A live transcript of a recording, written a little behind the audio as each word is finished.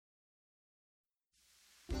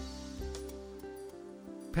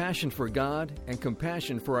passion for God and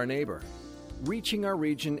compassion for our neighbor, reaching our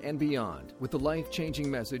region and beyond with the life-changing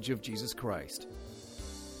message of Jesus Christ.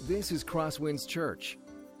 This is CrossWinds Church,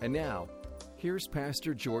 and now, here's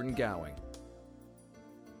Pastor Jordan Gowing.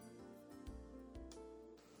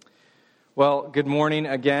 Well, good morning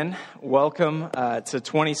again. Welcome to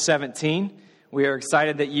 2017. We are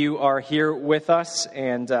excited that you are here with us,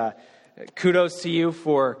 and kudos to you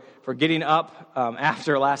for getting up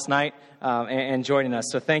after last night and joining us.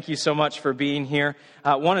 So thank you so much for being here.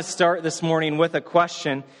 I want to start this morning with a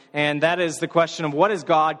question, and that is the question of what is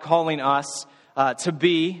God calling us to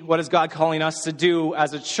be? What is God calling us to do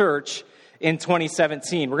as a church in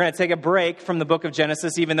 2017? We're going to take a break from the book of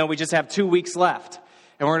Genesis, even though we just have 2 weeks left.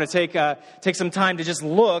 And we're going to take some time to just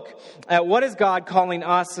look at what is God calling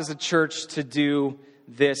us as a church to do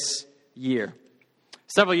this year.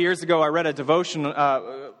 Several years ago, I read a devotion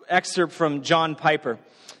excerpt from John Piper.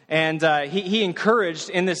 And he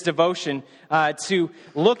encouraged in this devotion to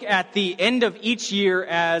look at the end of each year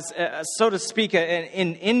as, so to speak,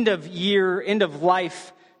 an end of year, end of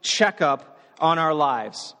life checkup on our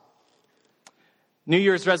lives. New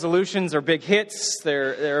Year's resolutions are big hits.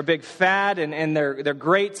 They're a big fad, and they're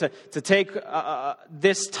great to take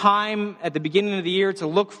this time at the beginning of the year to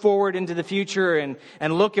look forward into the future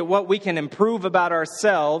and look at what we can improve about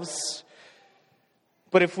ourselves.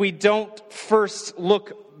 But if we don't first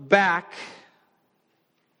look back,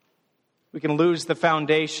 we can lose the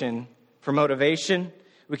foundation for motivation.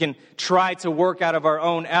 We can try to work out of our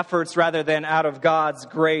own efforts rather than out of God's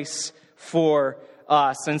grace for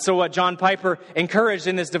us. And so what John Piper encouraged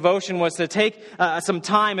in this devotion was to take some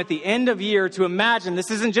time at the end of year to imagine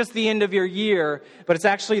this isn't just the end of your year, but it's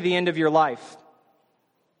actually the end of your life.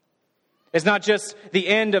 It's not just the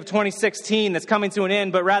end of 2016 that's coming to an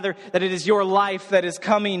end, but rather that it is your life that is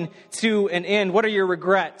coming to an end. What are your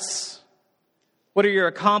regrets? What are your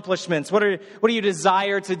accomplishments? What do you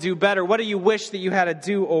desire to do better? What do you wish that you had a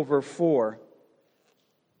do-over for?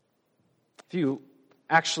 If you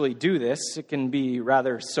actually do this, it can be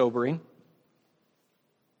rather sobering.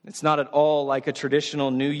 It's not at all like a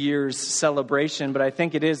traditional New Year's celebration, but I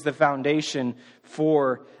think it is the foundation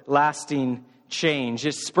for lasting change.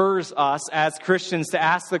 It spurs us as Christians to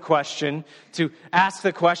ask the question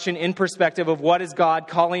in perspective of what is God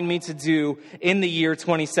calling me to do in the year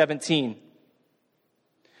 2017?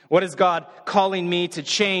 What is God calling me to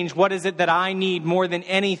change? What is it that I need more than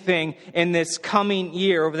anything in this coming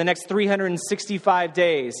year, over the next 365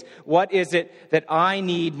 days? What is it that I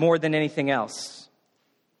need more than anything else?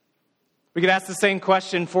 We could ask the same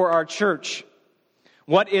question for our church.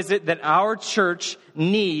 What is it that our church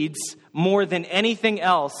needs more than anything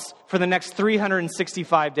else for the next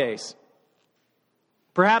 365 days?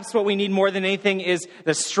 Perhaps what we need more than anything is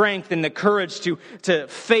the strength and the courage to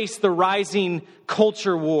face the rising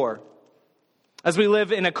culture war. As we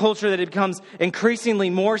live in a culture that becomes increasingly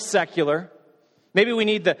more secular, maybe we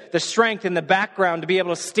need the strength and the background to be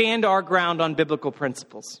able to stand our ground on biblical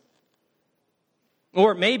principles.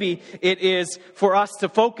 Or maybe it is for us to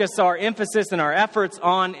focus our emphasis and our efforts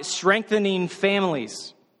on strengthening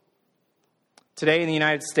families. Today in the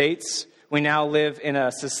United States, we now live in a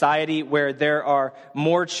society where there are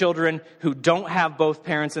more children who don't have both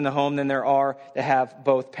parents in the home than there are that have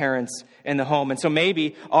both parents in the home. And so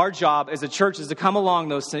maybe our job as a church is to come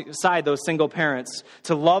alongside those single parents,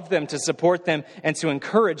 to love them, to support them, and to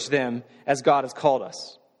encourage them as God has called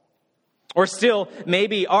us. Or still,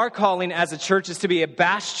 maybe our calling as a church is to be a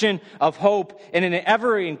bastion of hope in an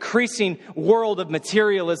ever-increasing world of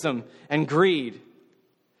materialism and greed.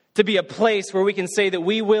 To be a place where we can say that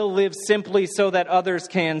we will live simply so that others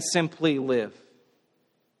can simply live.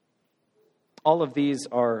 All of these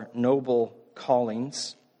are noble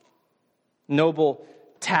callings, noble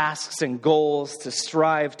tasks and goals to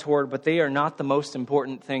strive toward, but they are not the most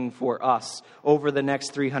important thing for us over the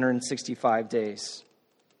next 365 days.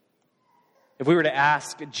 If we were to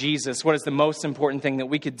ask Jesus what is the most important thing that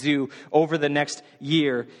we could do over the next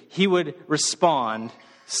year, he would respond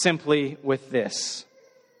simply with this: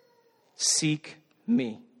 seek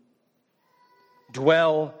me.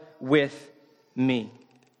 Dwell with me.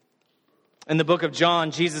 In the book of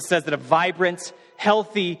John, Jesus says that a vibrant,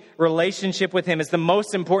 healthy relationship with him is the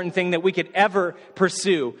most important thing that we could ever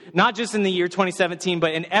pursue. Not just in the year 2017,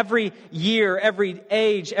 but in every year, every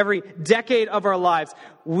age, every decade of our lives.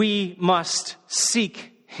 We must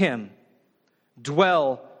seek him.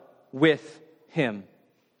 Dwell with him.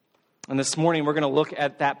 And this morning we're going to look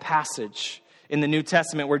at that passage in the New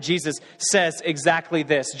Testament where Jesus says exactly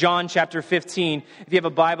this. John chapter 15. If you have a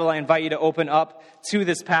Bible, I invite you to open up to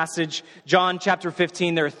this passage. John chapter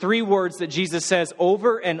 15. There are 3 words that Jesus says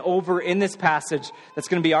over and over in this passage that's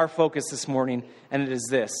going to be our focus this morning. And it is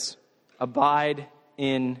this: abide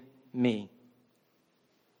in me.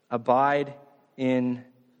 Abide in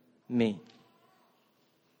me.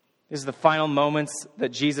 These are the final moments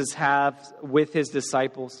that Jesus has with his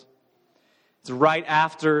disciples. It's right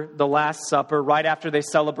after the Last Supper, right after they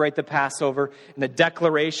celebrate the Passover, and the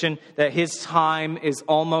declaration that his time is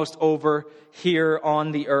almost over here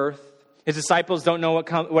on the earth. His disciples don't know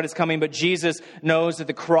what is coming, but Jesus knows that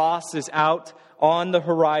the cross is out on the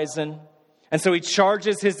horizon. And so he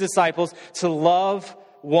charges his disciples to love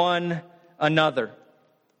one another.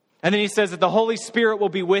 And then he says that the Holy Spirit will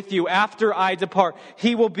be with you after I depart.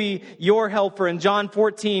 He will be your helper. And John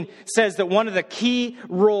 14 says that one of the key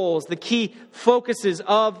roles, the key focuses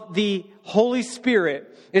of the Holy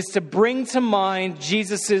Spirit is to bring to mind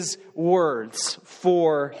Jesus' words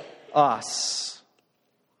for us.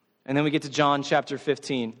 And then we get to John chapter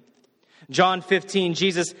 15. John 15,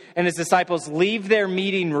 Jesus and his disciples leave their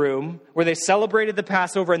meeting room where they celebrated the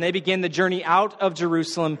Passover, and they begin the journey out of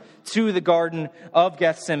Jerusalem to the Garden of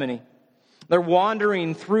Gethsemane. They're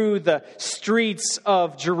wandering through the streets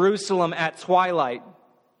of Jerusalem at twilight.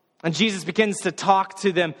 And Jesus begins to talk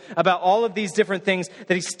to them about all of these different things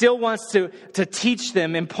that he still wants to teach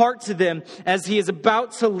them, impart to them as he is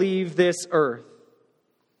about to leave this earth.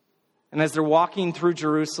 And as they're walking through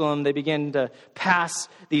Jerusalem, they begin to pass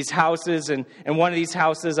these houses. And one of these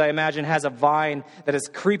houses, I imagine, has a vine that is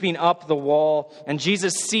creeping up the wall. And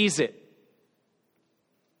Jesus sees it.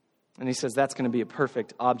 And he says, that's going to be a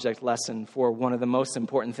perfect object lesson for one of the most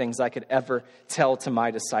important things I could ever tell to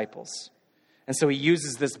my disciples. And so he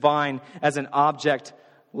uses this vine as an object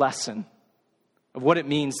lesson of what it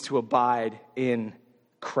means to abide in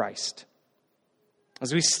Christ.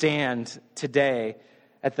 As we stand today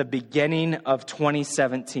at the beginning of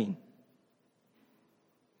 2017,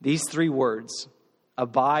 these 3 words,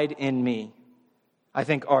 abide in me, I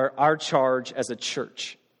think are our charge as a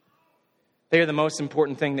church. They are the most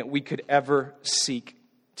important thing that we could ever seek,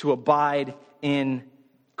 to abide in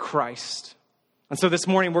Christ. And so this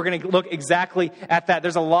morning we're going to look exactly at that.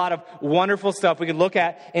 There's a lot of wonderful stuff we could look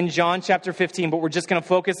at in John chapter 15, but we're just going to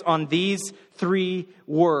focus on these 3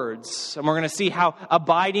 words. And we're going to see how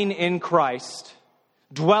abiding in Christ,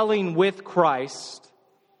 dwelling with Christ,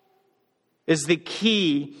 is the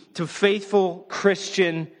key to faithful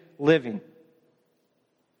Christian living.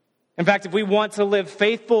 In fact, if we want to live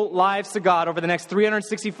faithful lives to God over the next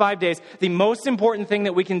 365 days, the most important thing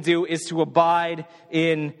that we can do is to abide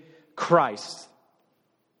in Christ.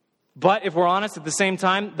 But if we're honest, at the same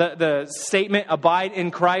time, the statement, abide in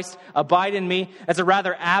Christ, abide in me, that's a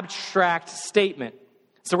rather abstract statement.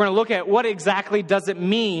 So we're going to look at what exactly does it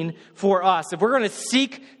mean for us. If we're going to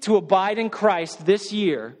seek to abide in Christ this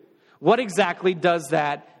year, what exactly does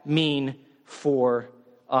that mean for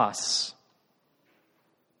us?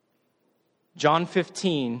 John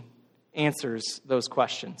 15 answers those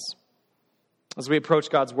questions. As we approach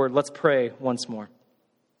God's word, let's pray once more.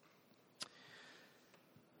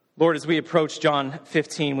 Lord, as we approach John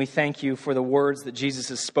 15, we thank you for the words that Jesus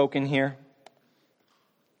has spoken here.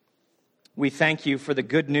 We thank you for the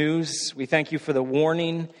good news. We thank you for the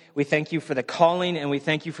warning. We thank you for the calling, and we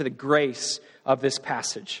thank you for the grace of this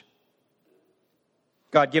passage.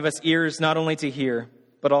 God, give us ears not only to hear,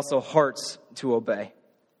 but also hearts to obey.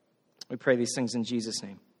 We pray these things in Jesus'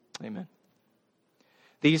 name. Amen.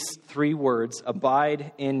 These 3 words,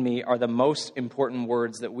 abide in me, are the most important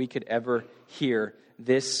words that we could ever hear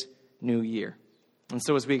this new year. And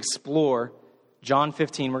so as we explore John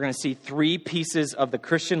 15, we're going to see 3 pieces of the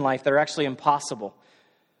Christian life that are actually impossible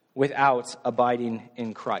without abiding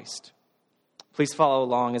in Christ. Please follow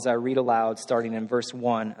along as I read aloud, starting in verse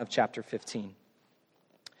 1 of chapter 15.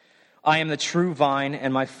 I am the true vine,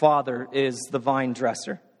 and my Father is the vine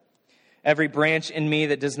dresser. Every branch in me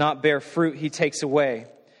that does not bear fruit, he takes away.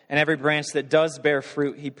 And every branch that does bear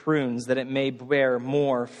fruit, he prunes, that it may bear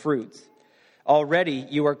more fruit. Already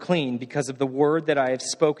you are clean because of the word that I have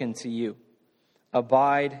spoken to you.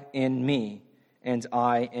 Abide in me, and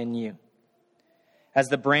I in you. As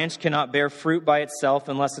the branch cannot bear fruit by itself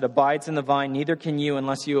unless it abides in the vine, neither can you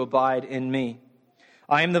unless you abide in me.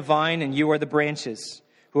 I am the vine, and you are the branches.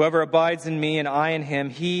 Whoever abides in me and I in him,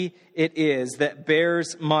 he it is that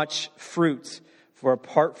bears much fruit. For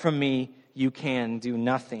apart from me, you can do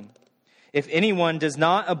nothing. If anyone does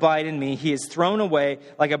not abide in me, he is thrown away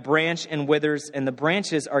like a branch and withers, and the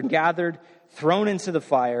branches are gathered, thrown into the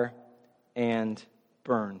fire, and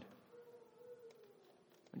burned.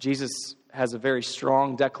 Jesus has a very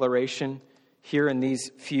strong declaration here in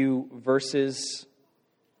these few verses.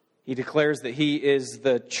 He declares that he is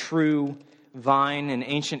the true vine. In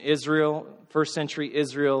ancient Israel, first century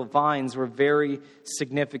Israel, vines were very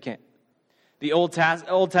significant. The Old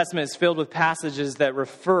Testament is filled with passages that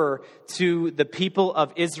refer to the people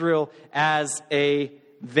of Israel as a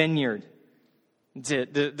vineyard. The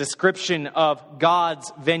description of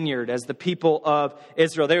God's vineyard as the people of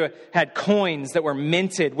Israel. They had coins that were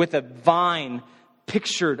minted with a vine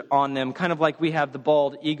pictured on them, kind of like we have the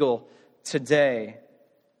bald eagle today.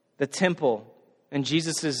 The temple in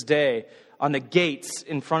Jesus' day, on the gates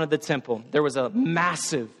in front of the temple, there was a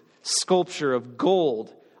massive sculpture of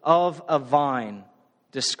gold of a vine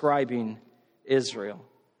describing Israel.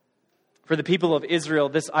 For the people of Israel,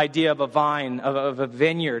 this idea of a vine, of a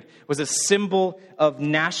vineyard, was a symbol of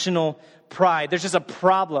national pride. There's just a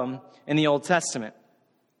problem in the Old Testament.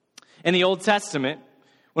 In the Old Testament,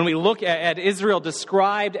 when we look at Israel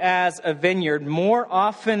described as a vineyard, more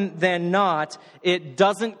often than not, it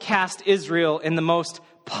doesn't cast Israel in the most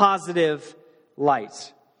positive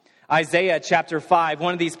light. Isaiah chapter 5,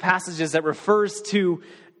 one of these passages that refers to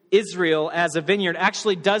Israel as a vineyard,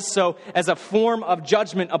 actually does so as a form of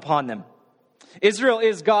judgment upon them. Israel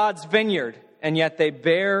is God's vineyard, and yet they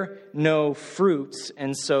bear no fruits,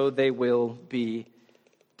 and so they will be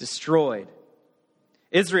destroyed.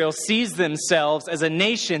 Israel sees themselves as a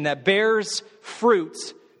nation that bears fruit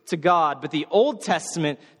to God, but the Old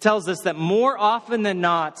Testament tells us that more often than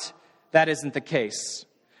not, that isn't the case.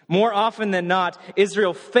 More often than not,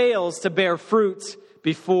 Israel fails to bear fruit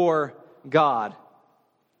before God.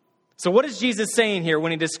 So what is Jesus saying here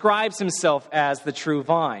when he describes himself as the true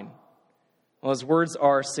vine? Well, his words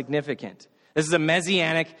are significant. This is a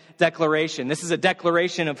messianic declaration. This is a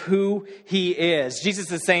declaration of who he is.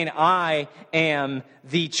 Jesus is saying, I am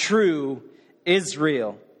the true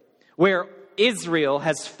Israel. Where Israel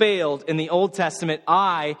has failed in the Old Testament,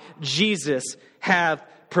 I, Jesus, have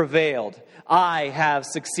prevailed. I have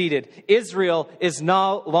succeeded. Israel is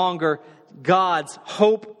no longer God's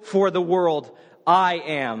hope for the world. I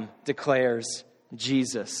am, declares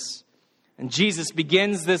Jesus. And Jesus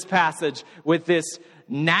begins this passage with this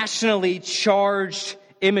nationally charged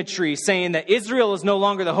imagery, saying that Israel is no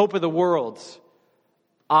longer the hope of the world.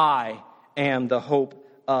 I am the hope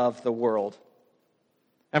of the world.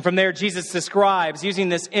 And from there, Jesus describes, using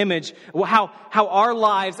this image, how our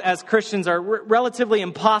lives as Christians are relatively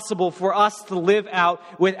impossible for us to live out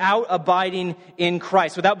without abiding in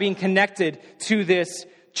Christ, without being connected to this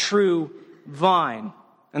true vine.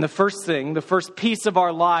 And the first piece of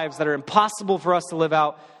our lives that are impossible for us to live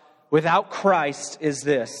out without Christ is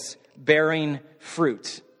this: bearing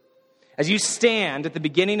fruit. As you stand at the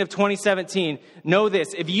beginning of 2017, know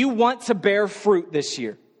this: if you want to bear fruit this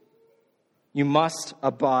year, you must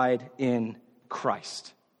abide in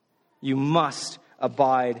Christ. You must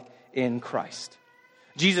abide in Christ.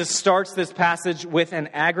 Jesus starts this passage with an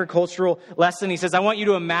agricultural lesson. He says, I want you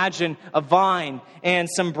to imagine a vine and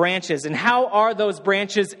some branches. And how are those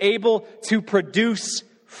branches able to produce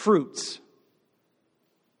fruit?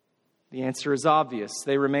 The answer is obvious.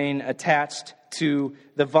 They remain attached to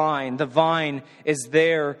the vine. The vine is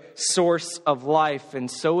their source of life,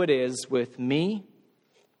 and so it is with me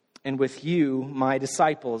and with you, my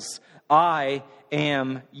disciples. I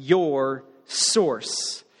am your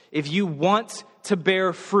source. If you want to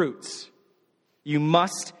bear fruit, you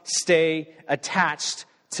must stay attached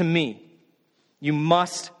to me. You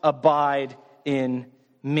must abide in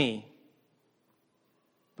me.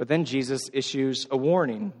 But then Jesus issues a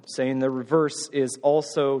warning, saying the reverse is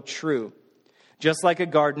also true. Just like a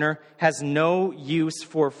gardener has no use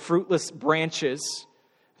for fruitless branches,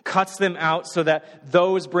 cuts them out so that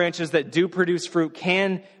those branches that do produce fruit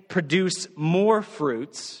can produce more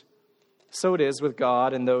fruits, so it is with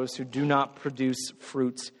God and those who do not produce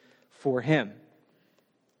fruit for Him.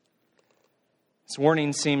 This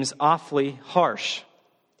warning seems awfully harsh.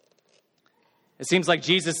 It seems like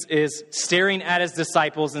Jesus is staring at His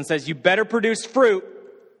disciples and says, you better produce fruit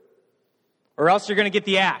or else you're going to get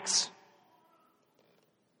the axe.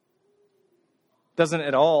 Doesn't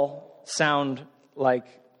at all sound like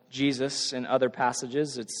Jesus in other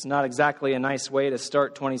passages. It's not exactly a nice way to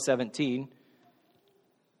start 2017.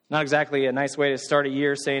 Not exactly a nice way to start a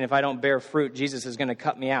year saying, if I don't bear fruit, Jesus is going to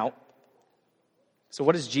cut me out. So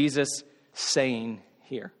what is Jesus saying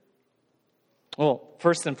here? Well,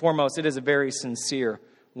 first and foremost, it is a very sincere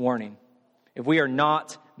warning. If we are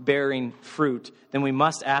not bearing fruit, then we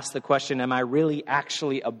must ask the question, am I really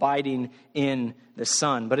actually abiding in the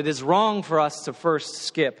Son? But it is wrong for us to first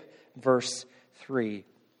skip verse 3.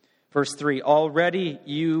 Verse 3, already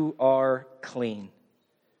you are clean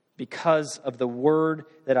because of the word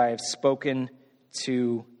that I have spoken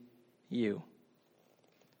to you.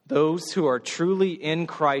 Those who are truly in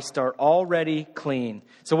Christ are already clean.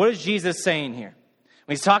 So what is Jesus saying here?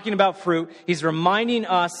 When he's talking about fruit, he's reminding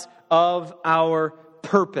us of our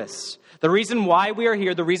purpose. The reason why we are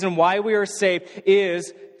here, the reason why we are saved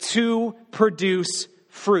is to produce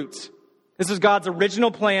fruit. This was God's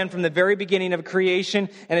original plan from the very beginning of creation,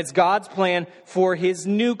 and it's God's plan for his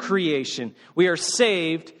new creation. We are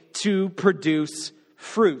saved to produce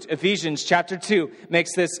fruit. Ephesians chapter 2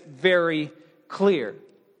 makes this very clear.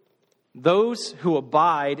 Those who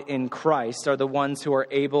abide in Christ are the ones who are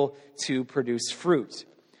able to produce fruit.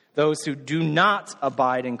 Those who do not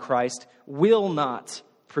abide in Christ will not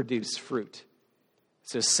produce fruit.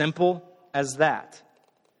 It's as simple as that.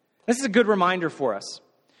 This is a good reminder for us.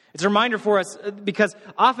 It's a reminder for us because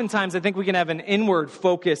oftentimes I think we can have an inward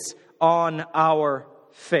focus on our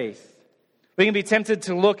faith. We can be tempted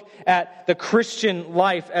to look at the Christian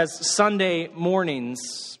life as Sunday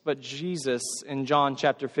mornings, but Jesus in John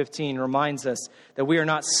chapter 15 reminds us that we are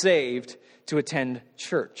not saved to attend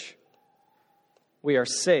church. We are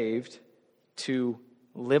saved to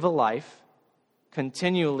live a life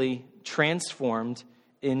continually transformed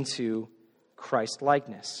into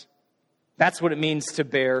Christ-likeness. That's what it means to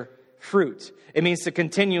bear fruit. It means to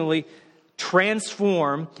continually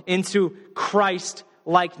transform into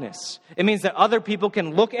Christ-likeness. It means that other people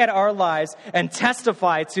can look at our lives and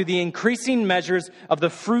testify to the increasing measures of the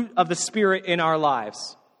fruit of the Spirit in our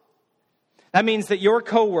lives. That means that your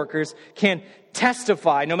coworkers can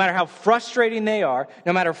testify, no matter how frustrating they are,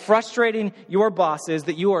 no matter frustrating your boss is,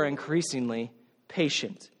 that you are increasingly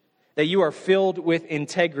patient, that you are filled with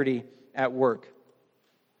integrity at work.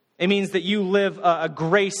 It means that you live a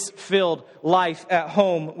grace-filled life at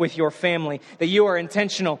home with your family, that you are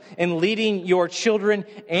intentional in leading your children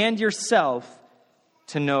and yourself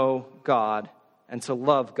to know God and to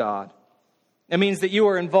love God. It means that you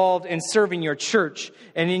are involved in serving your church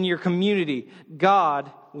and in your community.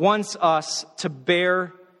 God wants us to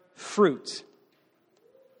bear fruit.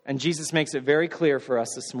 And Jesus makes it very clear for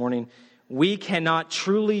us this morning, we cannot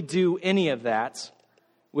truly do any of that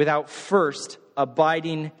without first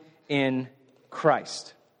abiding in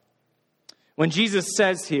Christ. When Jesus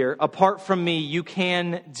says here, apart from me, you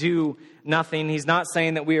can do nothing, he's not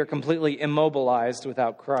saying that we are completely immobilized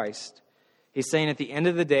without Christ. He's saying at the end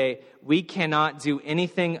of the day, we cannot do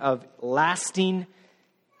anything of lasting,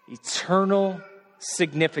 eternal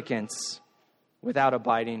significance without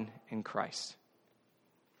abiding in Christ.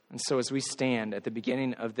 And so as we stand at the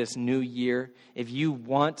beginning of this new year, if you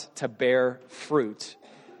want to bear fruit,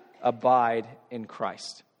 abide in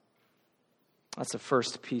Christ. That's the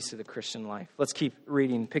first piece of the Christian life. Let's keep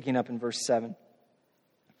reading, picking up in verse 7.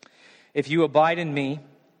 If you abide in me,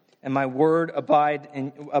 and my words abide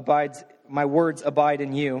in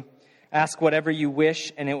you, ask whatever you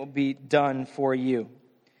wish, and it will be done for you.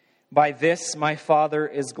 By this my Father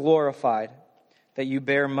is glorified, that you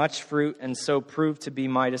bear much fruit and so prove to be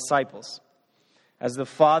my disciples. As the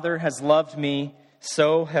Father has loved me,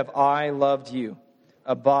 so have I loved you.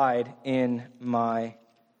 Abide in my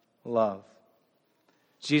love.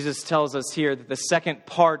 Jesus tells us here that the second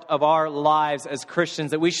part of our lives as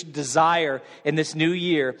Christians that we should desire in this new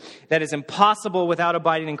year that is impossible without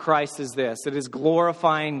abiding in Christ is this. It is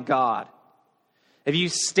glorifying God. If you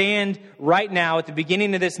stand right now at the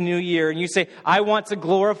beginning of this new year and you say, I want to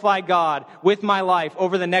glorify God with my life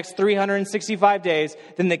over the next 365 days,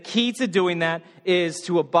 then the key to doing that is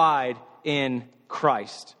to abide in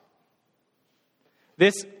Christ.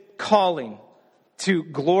 This calling to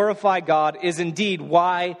glorify God is indeed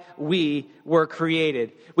why we were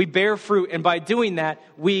created. We bear fruit, and by doing that,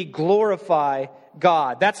 we glorify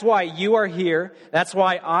God. That's why you are here. That's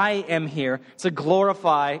why I am here, to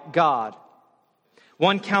glorify God.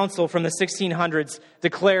 One council from the 1600s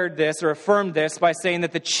declared this or affirmed this by saying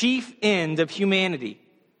that the chief end of humanity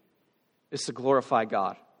is to glorify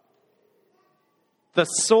God. The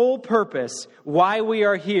sole purpose why we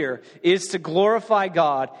are here is to glorify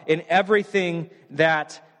God in everything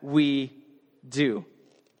that we do.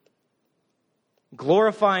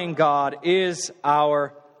 Glorifying God is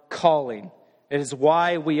our calling. It is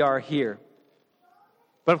why we are here.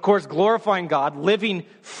 But of course, glorifying God, living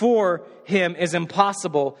for Him, is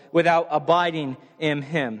impossible without abiding in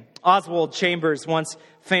Him. Oswald Chambers once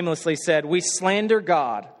famously said, "We slander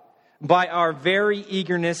God by our very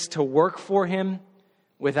eagerness to work for Him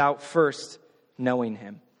without first knowing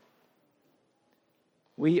Him."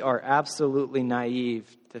 We are absolutely naive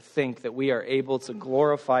to think that we are able to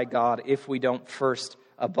glorify God if we don't first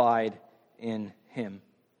abide in Him.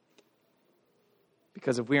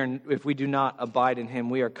 Because if we do not abide in him,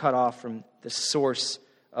 we are cut off from the source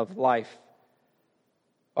of life,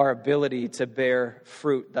 our ability to bear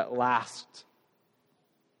fruit that lasts.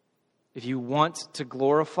 If you want to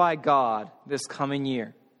glorify God this coming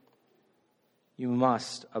year, you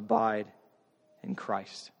must abide in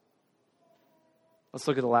Christ. Let's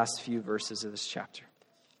look at the last few verses of this chapter.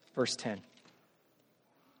 Verse 10.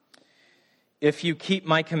 If you keep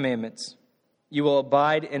my commandments, you will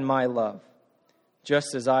abide in my love,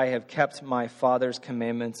 just as I have kept my Father's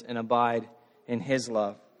commandments and abide in his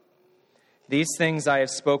love. These things I have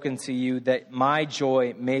spoken to you, that my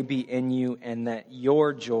joy may be in you and that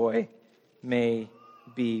your joy may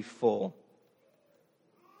be full.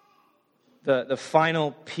 The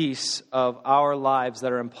final piece of our lives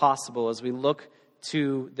that are impossible as we look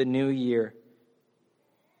to the new year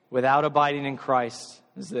without abiding in Christ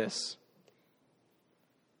is this.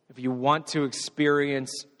 If you want to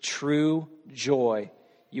experience true joy,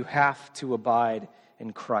 you have to abide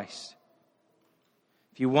in Christ.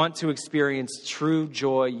 If you want to experience true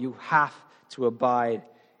joy, you have to abide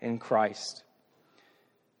in Christ.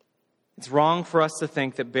 It's wrong for us to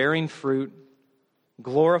think that bearing fruit,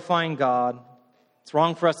 glorifying God, it's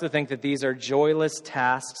wrong for us to think that these are joyless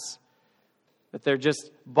tasks, that they're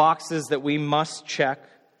just boxes that we must check.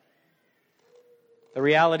 The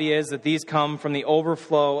reality is that these come from the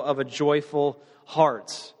overflow of a joyful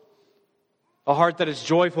heart. A heart that is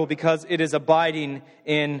joyful because it is abiding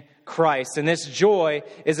in Christ. And this joy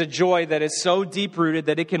is a joy that is so deep-rooted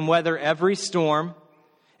that it can weather every storm.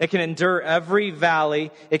 It can endure every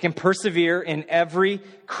valley. It can persevere in every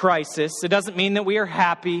crisis. It doesn't mean that we are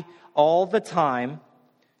happy all the time,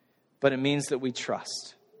 but it means that we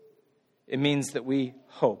trust. It means that we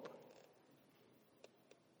hope.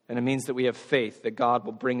 And it means that we have faith that God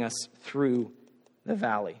will bring us through the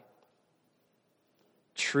valley.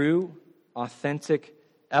 True, authentic,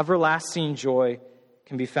 everlasting joy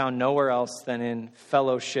can be found nowhere else than in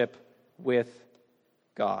fellowship with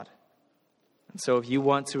God. And so if you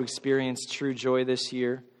want to experience true joy this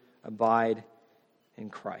year, abide in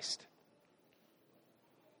Christ.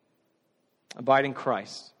 Abide in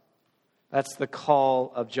Christ. That's the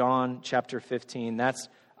call of John chapter 15. That's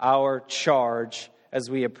our charge as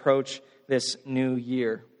we approach this new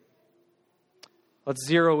year. Let's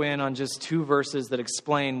zero in on just two verses that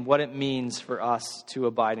explain what it means for us to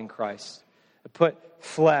abide in Christ. Put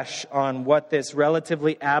flesh on what this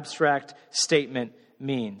relatively abstract statement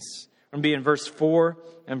means. We're going to be in verse 4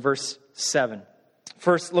 and verse 7.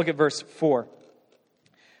 First, look at verse 4.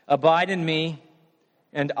 Abide in me,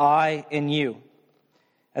 and I in you.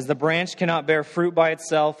 As the branch cannot bear fruit by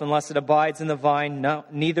itself unless it abides in the vine,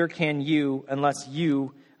 neither can you unless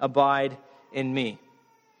you abide in me.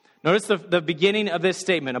 Notice the beginning of this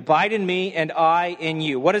statement. Abide in me and I in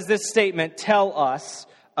you. What does this statement tell us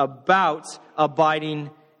about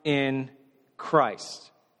abiding in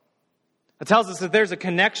Christ? It tells us that there's a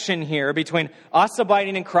connection here between us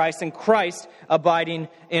abiding in Christ and Christ abiding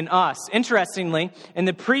in us. Interestingly, in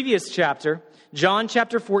the previous chapter, John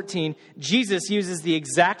chapter 14, Jesus uses the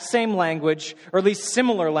exact same language, or at least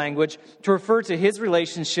similar language, to refer to his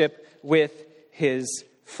relationship with his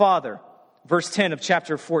Father. Verse 10 of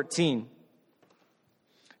chapter 14.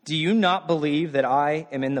 Do you not believe that I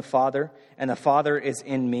am in the Father, and the Father is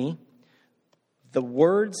in me? The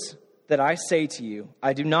words that I say to you,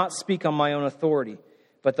 I do not speak on my own authority,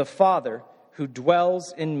 but the Father who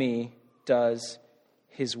dwells in me does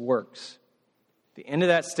his works. The end of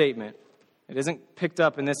that statement, it isn't picked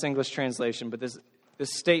up in this English translation, but this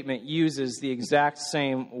statement uses the exact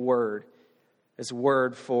same word as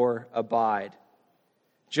word for abide.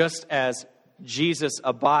 Just as Jesus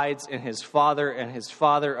abides in his Father and his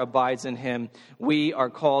Father abides in him, we are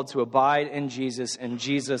called to abide in Jesus and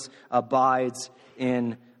Jesus abides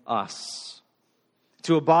in us.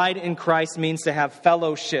 To abide in Christ means to have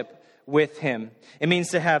fellowship with him. It means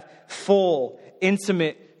to have full,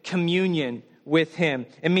 intimate communion with him.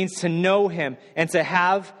 It means to know him and to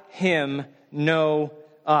have him know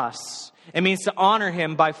us. It means to honor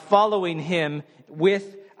him by following him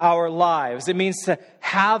with our lives. It means to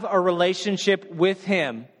have a relationship with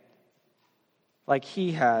him like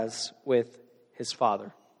he has with his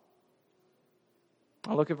Father.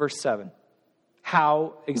 I'll look at verse 7.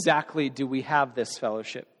 How exactly do we have this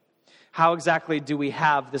fellowship? How exactly do we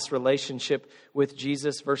have this relationship with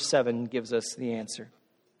Jesus? Verse 7 gives us the answer.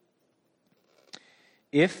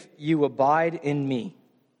 If you abide in me,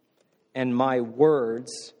 and my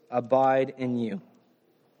words abide in you,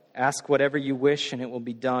 ask whatever you wish, and it will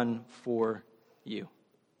be done for you.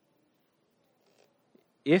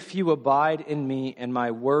 If you abide in me, and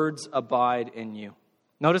my words abide in you.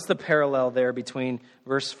 Notice the parallel there between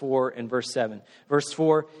verse 4 and verse 7. Verse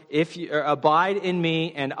 4, if you abide in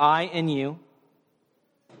me and I in you.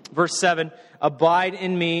 Verse 7, abide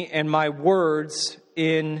in me and my words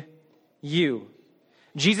in you.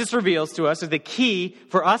 Jesus reveals to us that the key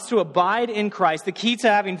for us to abide in Christ, the key to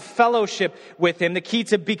having fellowship with Him, the key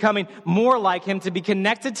to becoming more like Him, to be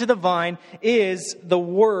connected to the vine, is the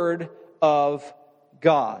Word of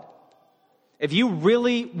God. If you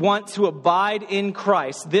really want to abide in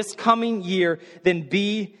Christ this coming year, then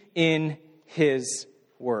be in His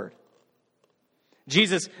Word.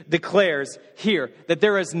 Jesus declares here that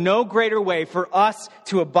there is no greater way for us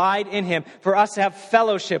to abide in Him, for us to have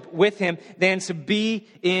fellowship with Him, than to be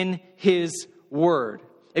in His Word.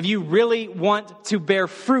 If you really want to bear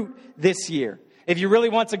fruit this year, if you really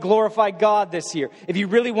want to glorify God this year, if you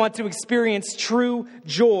really want to experience true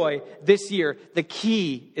joy this year, the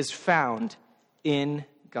key is found in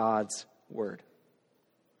God's Word.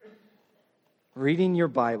 Reading your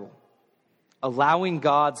Bible, allowing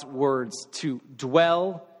God's words to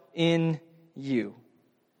dwell in you,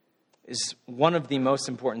 is one of the most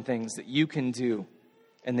important things that you can do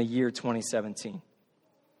in the year 2017.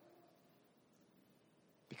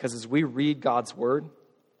 Because as we read God's Word,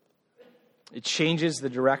 it changes the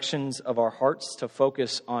directions of our hearts to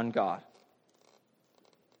focus on God.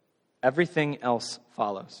 Everything else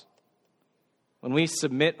follows. When we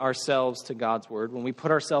submit ourselves to God's Word, when we put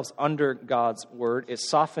ourselves under God's Word, it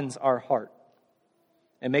softens our heart.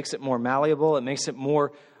 It makes it more malleable. It makes it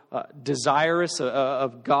more desirous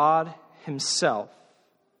of God Himself.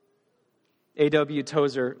 A.W.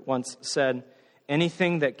 Tozer once said,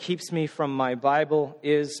 "Anything that keeps me from my Bible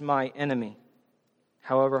is my enemy,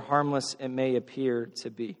 however harmless it may appear to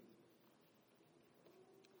be."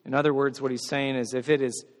 In other words, what he's saying is, if it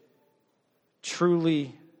is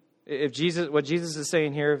truly, what Jesus is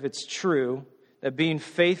saying here, if it's true, that being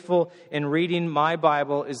faithful in reading my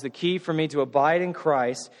Bible is the key for me to abide in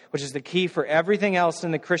Christ, which is the key for everything else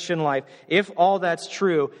in the Christian life, if all that's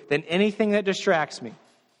true, then anything that distracts me,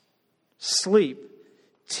 sleep,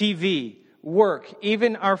 TV, work,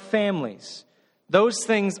 even our families, those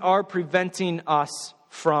things are preventing us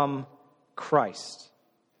from Christ.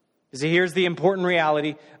 You see, here's the important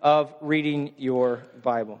reality of reading your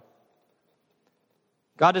Bible.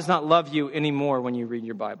 God does not love you anymore when you read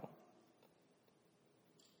your Bible.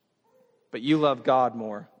 But you love God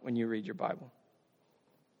more when you read your Bible.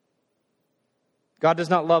 God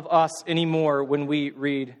does not love us anymore when we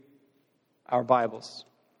read our Bibles.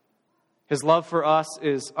 His love for us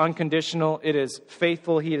is unconditional. It is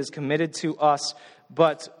faithful. He is committed to us.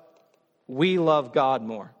 But we love God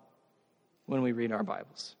more when we read our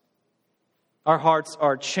Bibles. Our hearts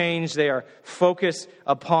are changed. They are focused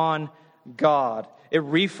upon God. It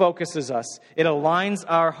refocuses us. It aligns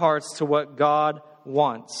our hearts to what God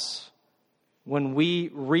wants. When we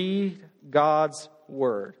read God's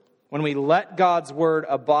Word, when we let God's Word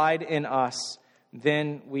abide in us,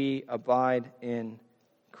 then we abide in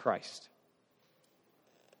Christ.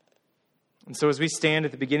 And so as we stand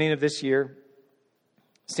at the beginning of this year,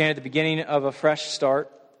 stand at the beginning of a fresh start,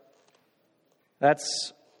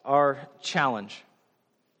 that's our challenge.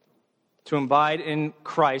 To abide in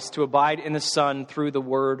Christ, to abide in the Son through the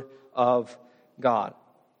Word of God.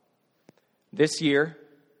 This year,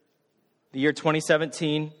 the year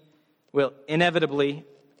 2017, will inevitably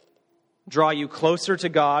draw you closer to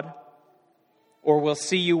God, or will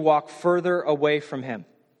see you walk further away from Him.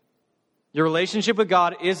 Your relationship with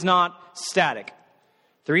God is not static.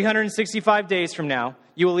 365 days from now,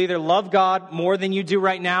 you will either love God more than you do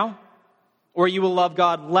right now, or you will love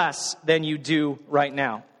God less than you do right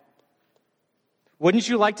now. Wouldn't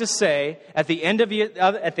you like to say at the end of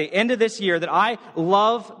this year that I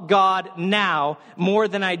love God now more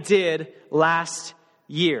than I did last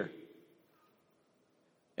year?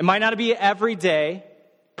 It might not be every day,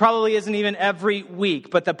 probably isn't even every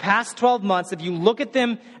week, but the past 12 months, if you look at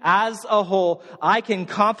them as a whole, I can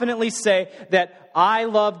confidently say that I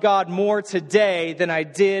love God more today than I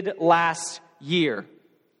did last year.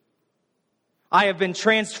 I have been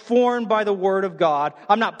transformed by the Word of God.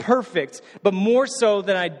 I'm not perfect, but more so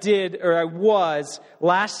than I was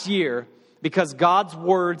last year, because God's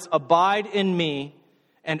words abide in me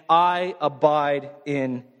and I abide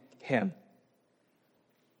in Him.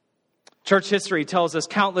 Church history tells us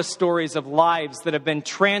countless stories of lives that have been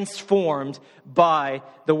transformed by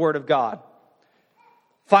the Word of God.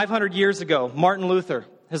 500 years ago, Martin Luther,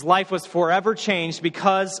 his life was forever changed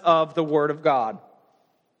because of the Word of God.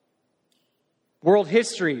 World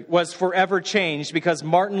history was forever changed because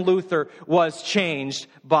Martin Luther was changed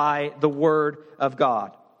by the Word of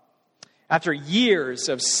God. After years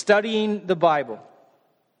of studying the Bible,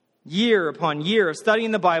 year upon year of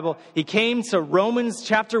studying the Bible, he came to Romans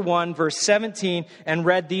chapter 1, verse 17, and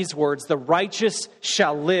read these words, "The righteous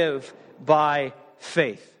shall live by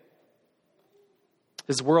faith."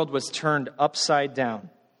 His world was turned upside down.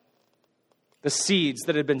 The seeds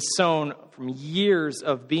that had been sown from years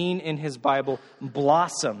of being in his Bible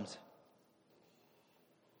blossomed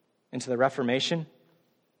into the Reformation,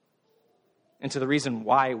 into the reason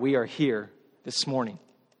why we are here this morning.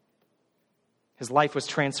 His life was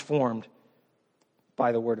transformed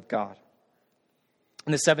by the Word of God.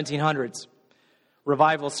 In the 1700s,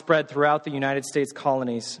 revival spread throughout the United States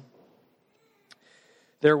colonies.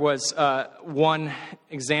 There was one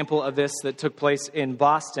example of this that took place in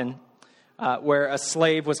Boston, where a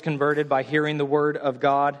slave was converted by hearing the Word of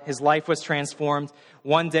God. His life was transformed.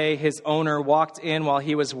 One day, his owner walked in while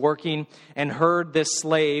he was working and heard this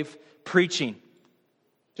slave preaching,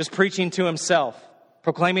 just preaching to himself,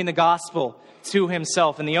 proclaiming the gospel to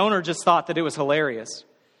himself. And the owner just thought that it was hilarious.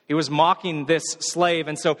 He was mocking this slave.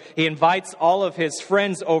 And so he invites all of his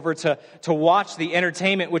friends over to watch the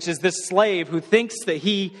entertainment, which is this slave who thinks that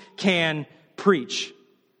he can preach.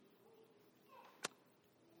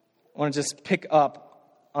 I want to just pick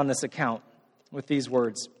up on this account with these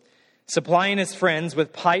words. Supplying his friends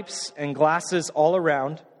with pipes and glasses all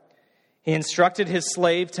around, he instructed his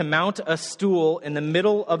slave to mount a stool in the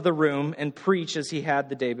middle of the room and preach as he had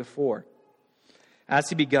the day before. As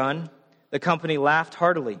he begun, the company laughed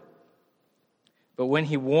heartily. But when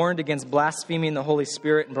he warned against blaspheming the Holy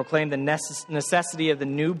Spirit and proclaimed the necessity of the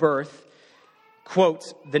new birth,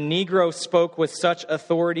 quote, "The Negro spoke with such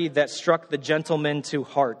authority that struck the gentleman to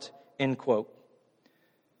heart," end quote.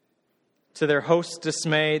 To their host's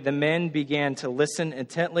dismay, the men began to listen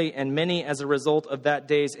intently, and many, as a result of that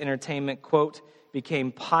day's entertainment, quote,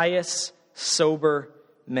 became pious, sober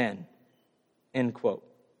men, end quote.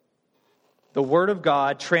 The Word of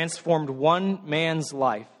God transformed one man's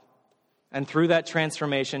life, and through that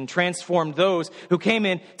transformation, transformed those who came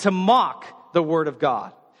in to mock the Word of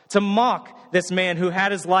God, to mock this man who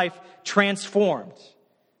had his life transformed,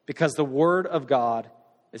 because the Word of God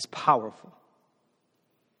is powerful.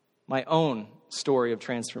 My own story of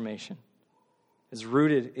transformation is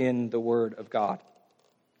rooted in the Word of God.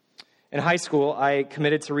 In high school, I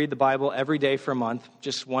committed to read the Bible every day for a month,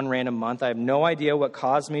 just one random month. I have no idea what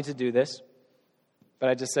caused me to do this, but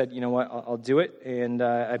I just said, you know what, I'll do it, and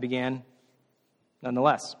I began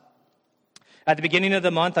nonetheless. At the beginning of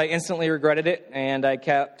the month, I instantly regretted it, and I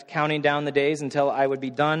kept counting down the days until I would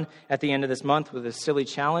be done at the end of this month with a silly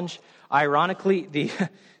challenge. Ironically,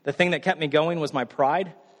 the thing that kept me going was my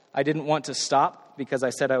pride. I didn't want to stop because I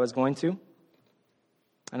said I was going to.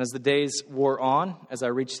 And as the days wore on, as I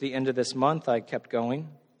reached the end of this month, I kept going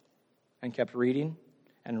and kept reading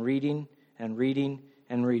and reading and reading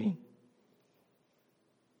and reading.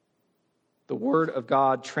 The Word of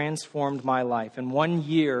God transformed my life. In 1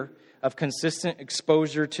 year of consistent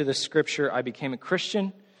exposure to the Scripture, I became a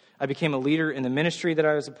Christian. I became a leader in the ministry that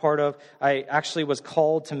I was a part of. I actually was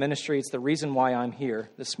called to ministry. It's the reason why I'm here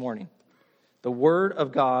this morning. The Word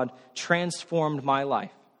of God transformed my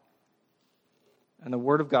life. And the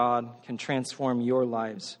Word of God can transform your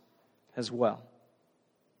lives as well.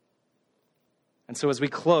 And so as we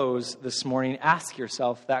close this morning, ask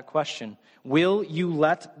yourself that question. Will you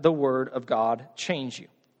let the Word of God change you?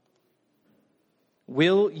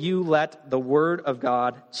 Will you let the Word of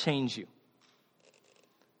God change you?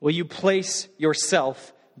 Will you place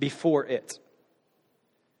yourself before it?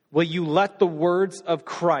 Will you let the words of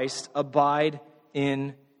Christ abide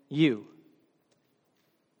in you?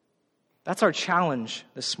 That's our challenge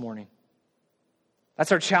this morning.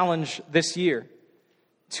 That's our challenge this year.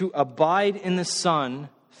 To abide in the Son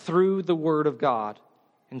through the Word of God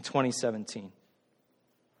in 2017.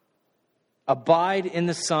 Abide in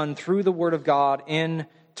the Son through the Word of God in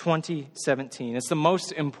 2017. It's the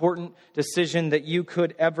most important decision that you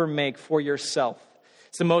could ever make for yourself.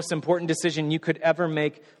 It's the most important decision you could ever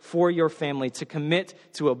make for your family, to commit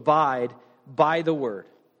to abide by the Word,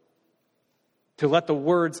 to let the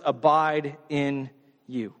words abide in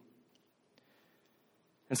you.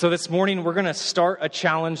 And so this morning, we're going to start a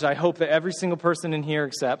challenge I hope that every single person in here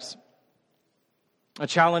accepts. A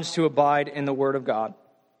challenge to abide in the Word of God.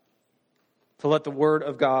 To let the Word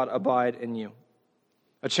of God abide in you.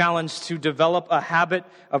 A challenge to develop a habit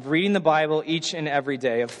of reading the Bible each and every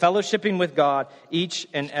day, of fellowshipping with God each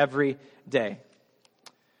and every day.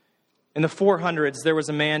 In the 400s, there was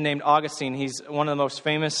a man named Augustine. He's one of the most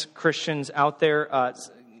famous Christians out there,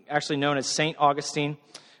 actually known as Saint Augustine.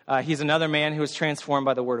 He's another man who was transformed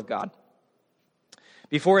by the Word of God.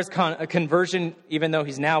 Before his conversion, even though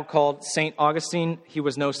he's now called Saint Augustine, he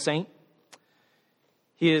was no saint.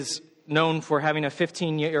 He is known for having a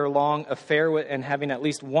 15-year-long affair and having at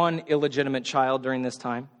least one illegitimate child during this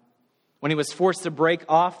time. When he was forced to break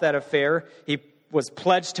off that affair, he was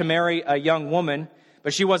pledged to marry a young woman,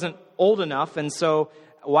 but she wasn't old enough, and so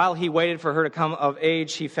while he waited for her to come of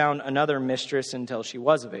age, he found another mistress until she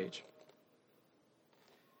was of age.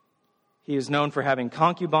 He is known for having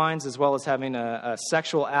concubines as well as having a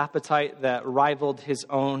sexual appetite that rivaled his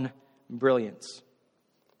own brilliance.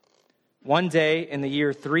 One day in the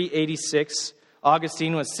year 386,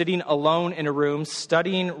 Augustine was sitting alone in a room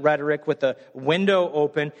studying rhetoric with the window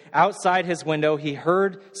open. Outside his window, he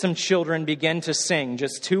heard some children begin to sing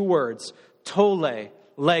just two words, tolle,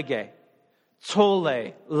 lege.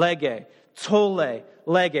 Tolle, lege. Tolle,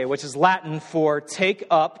 lege, which is Latin for take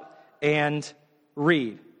up and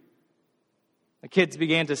read. The kids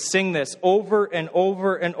began to sing this over and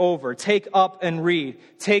over and over. Take up and read.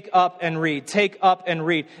 Take up and read. Take up and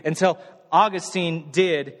read. Until Augustine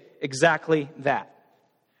did exactly that.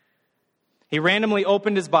 He randomly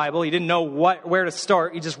opened his Bible. He didn't know where to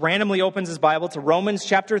start. He just randomly opens his Bible to Romans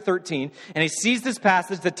chapter 13. And he sees this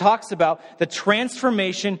passage that talks about the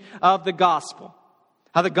transformation of the gospel.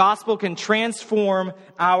 How the gospel can transform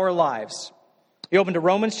our lives. He opened to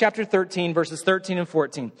Romans chapter 13, verses 13 and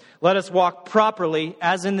 14. Let us walk properly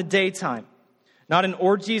as in the daytime, not in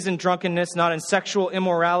orgies and drunkenness, not in sexual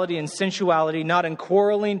immorality and sensuality, not in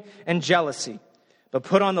quarreling and jealousy, but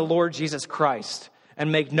put on the Lord Jesus Christ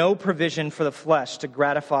and make no provision for the flesh to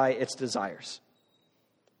gratify its desires.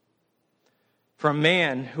 For a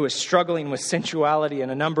man who is struggling with sensuality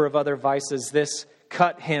and a number of other vices, this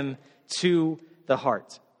cut him to the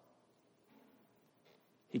heart.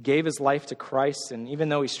 He gave his life to Christ, and even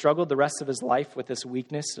though he struggled the rest of his life with this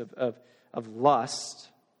weakness of lust,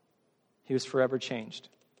 he was forever changed.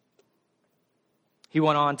 He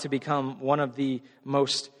went on to become one of the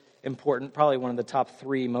most important, probably one of the top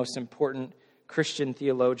 3 most important Christian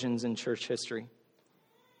theologians in church history.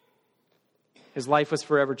 His life was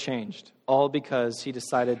forever changed, all because he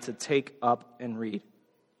decided to take up and read.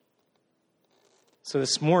 So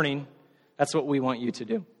this morning, that's what we want you to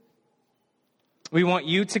do. We want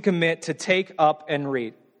you to commit to take up and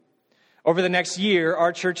read. Over the next year,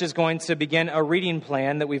 our church is going to begin a reading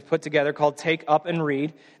plan that we've put together called Take Up and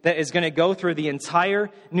Read that is going to go through the entire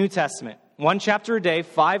New Testament. 1 chapter a day,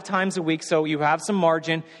 5 times a week, so you have some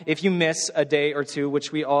margin if you miss a day or two,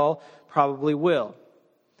 which we all probably will.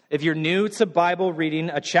 If you're new to Bible reading,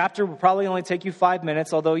 a chapter will probably only take you 5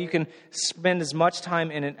 minutes, although you can spend as much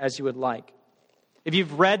time in it as you would like. If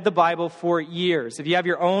you've read the Bible for years, if you have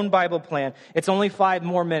your own Bible plan, it's only 5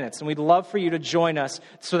 more minutes. And we'd love for you to join us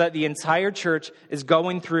so that the entire church is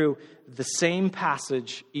going through the same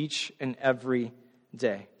passage each and every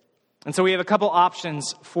day. And so we have a couple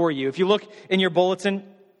options for you. If you look in your bulletin,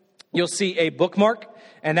 you'll see a bookmark.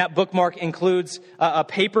 And that bookmark includes a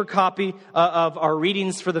paper copy of our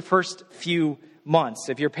readings for the first few months.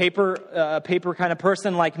 If you're a paper kind of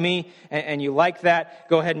person like me and you like that,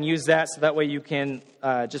 go ahead and use that so that way you can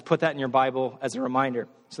just put that in your Bible as a reminder.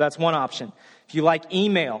 So that's one option. If you like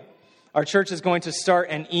email, our church is going to start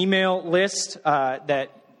an email list that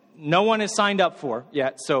no one is signed up for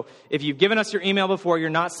yet. So if you've given us your email before, you're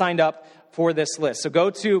not signed up for this list. So go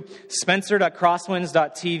to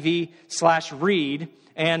spencer.crosswinds.tv/read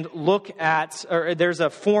and look at, or there's a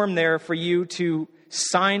form there for you to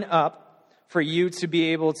sign up for you to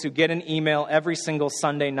be able to get an email every single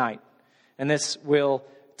Sunday night. And this will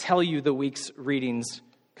tell you the week's readings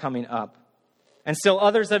coming up. And still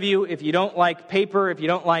others of you, if you don't like paper, if you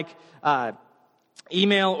don't like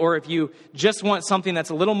email, or if you just want something that's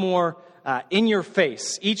a little more in your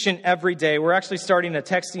face each and every day, we're actually starting a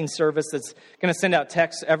texting service that's going to send out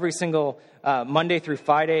texts every single Monday through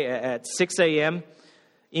Friday at 6 a.m.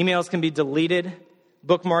 Emails can be deleted.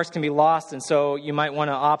 Bookmarks can be lost, and so you might want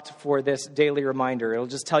to opt for this daily reminder. It'll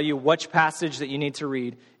just tell you which passage that you need to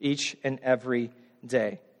read each and every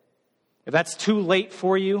day. If that's too late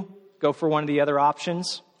for you, go for one of the other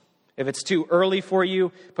options. If it's too early for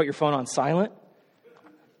you, put your phone on silent.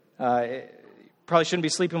 Probably shouldn't be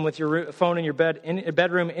sleeping with your phone in your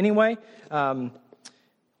bedroom anyway. We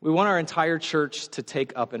want our entire church to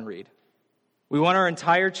take up and read. We want our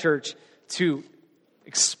entire church to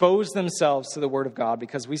expose themselves to the Word of God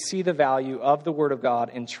because we see the value of the Word of God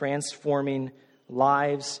in transforming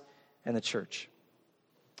lives and the church.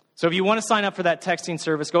 So if you want to sign up for that texting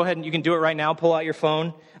service, go ahead and you can do it right now. Pull out your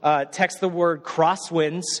phone. Text the word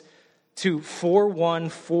CrossWinds to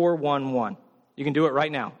 41411. You can do it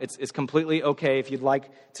right now. It's completely okay if you'd like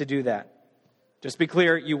to do that. Just be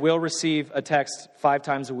clear, you will receive a text 5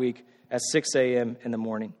 times a week at 6 a.m. in the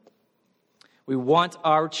morning. We want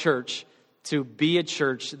our church to be a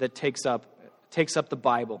church that takes up the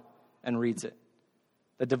Bible and reads it,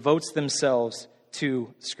 that devotes themselves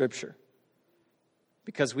to Scripture,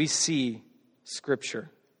 because we see Scripture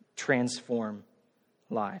transform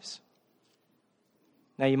lives.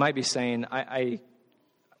 Now, you might be saying, I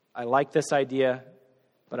like this idea,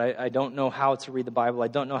 but I don't know how to read the Bible. I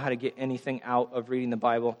don't know how to get anything out of reading the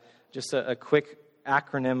Bible. Just a quick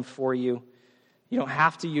acronym for you. You don't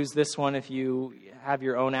have to use this one if you have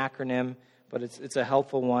your own acronym, but it's a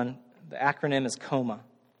helpful one. The acronym is COMA.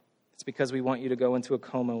 It's because we want you to go into a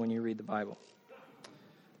coma when you read the Bible.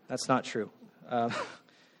 That's not true.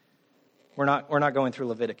 We're not going through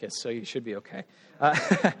Leviticus, so you should be okay.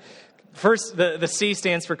 First, the C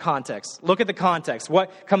stands for context. Look at the context.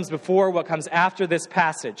 What comes before, what comes after this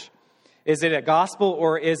passage? Is it a gospel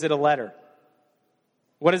or is it a letter?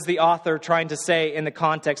 What is the author trying to say in the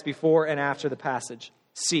context before and after the passage?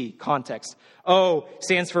 C, context. O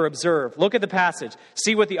stands for observe. Look at the passage.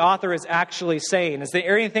 See what the author is actually saying. Is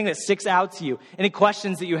there anything that sticks out to you? Any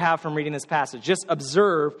questions that you have from reading this passage? Just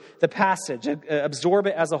observe the passage. Absorb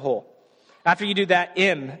it as a whole. After you do that,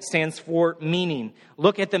 M stands for meaning.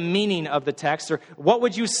 Look at the meaning of the text. Or what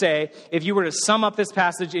would you say if you were to sum up this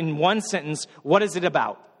passage in one sentence? What is it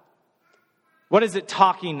about? What is it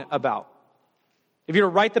talking about? If you were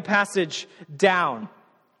to write the passage down,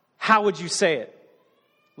 how would you say it?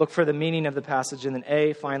 Look for the meaning of the passage. And then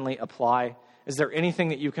A, finally, apply. Is there anything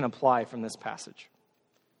that you can apply from this passage?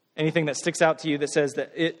 Anything that sticks out to you that says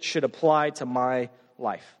that it should apply to my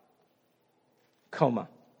life? Coma.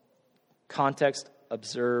 Context,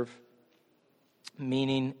 observe,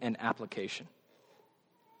 meaning, and application.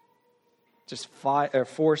 Just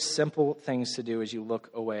four simple things to do as you look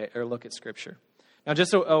at Scripture. Now,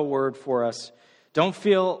 just a word for us. Don't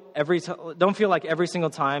feel like every single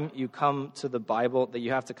time you come to the Bible that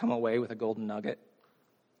you have to come away with a golden nugget.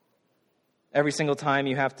 Every single time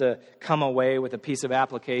you have to come away with a piece of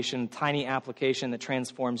application, tiny application that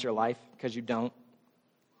transforms your life, because you don't.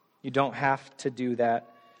 You don't have to do that.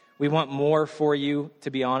 We want more for you,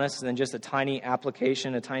 to be honest, than just a tiny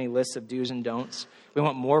application, a tiny list of do's and don'ts. We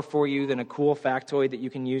want more for you than a cool factoid that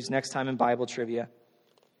you can use next time in Bible trivia.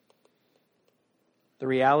 The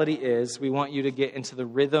reality is, we want you to get into the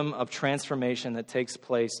rhythm of transformation that takes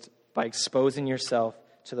place by exposing yourself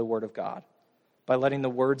to the Word of God, by letting the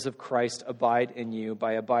words of Christ abide in you,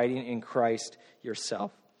 by abiding in Christ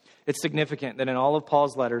yourself. It's significant that in all of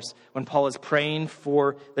Paul's letters, when Paul is praying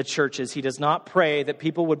for the churches, he does not pray that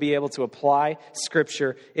people would be able to apply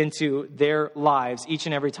Scripture into their lives each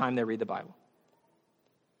and every time they read the Bible.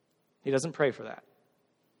 He doesn't pray for that.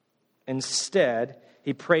 Instead,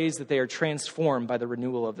 he prays that they are transformed by the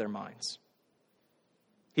renewal of their minds.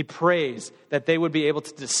 He prays that they would be able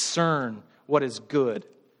to discern what is good,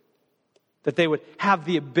 that they would have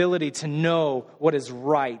the ability to know what is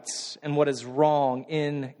right and what is wrong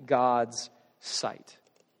in God's sight.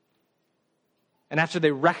 And after they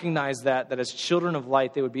recognize that as children of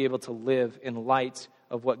light, they would be able to live in light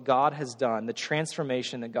of what God has done, the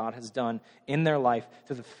transformation that God has done in their life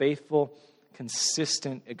through the faithful,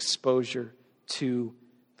 consistent exposure to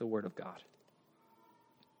the Word of God.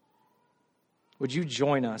 Would you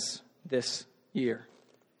join us this year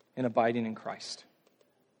in abiding in Christ?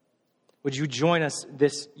 Would you join us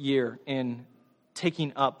this year in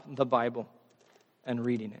taking up the Bible and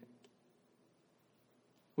reading it?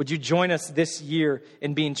 Would you join us this year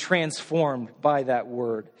in being transformed by that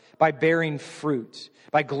Word, by bearing fruit,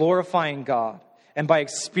 by glorifying God, and by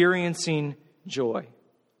experiencing joy?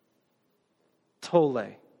 Tole,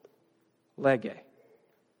 lege.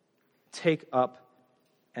 Take up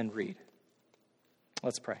and read.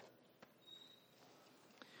 Let's pray.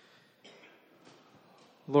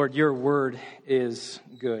 Lord, your word is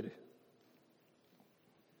good.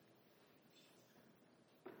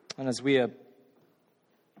 And as we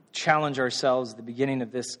challenge ourselves at the beginning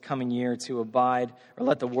of this coming year to abide, or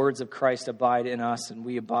let the words of Christ abide in us and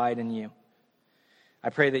we abide in you,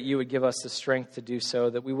 I pray that you would give us the strength to do so,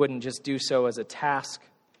 that we wouldn't just do so as a task,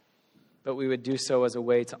 but we would do so as a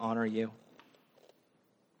way to honor you,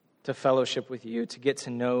 to fellowship with you, to get to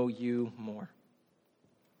know you more.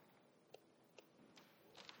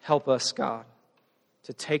 Help us, God,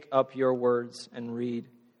 to take up your words and read,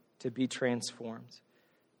 to be transformed,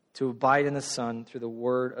 to abide in the Son through the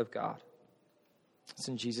Word of God. It's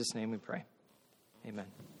in Jesus' name we pray. Amen.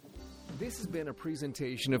 This has been a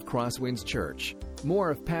presentation of CrossWinds Church. More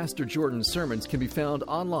of Pastor Jordan's sermons can be found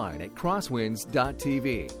online at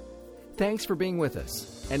crosswinds.tv. Thanks for being with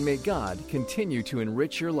us, and may God continue to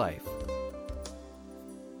enrich your life.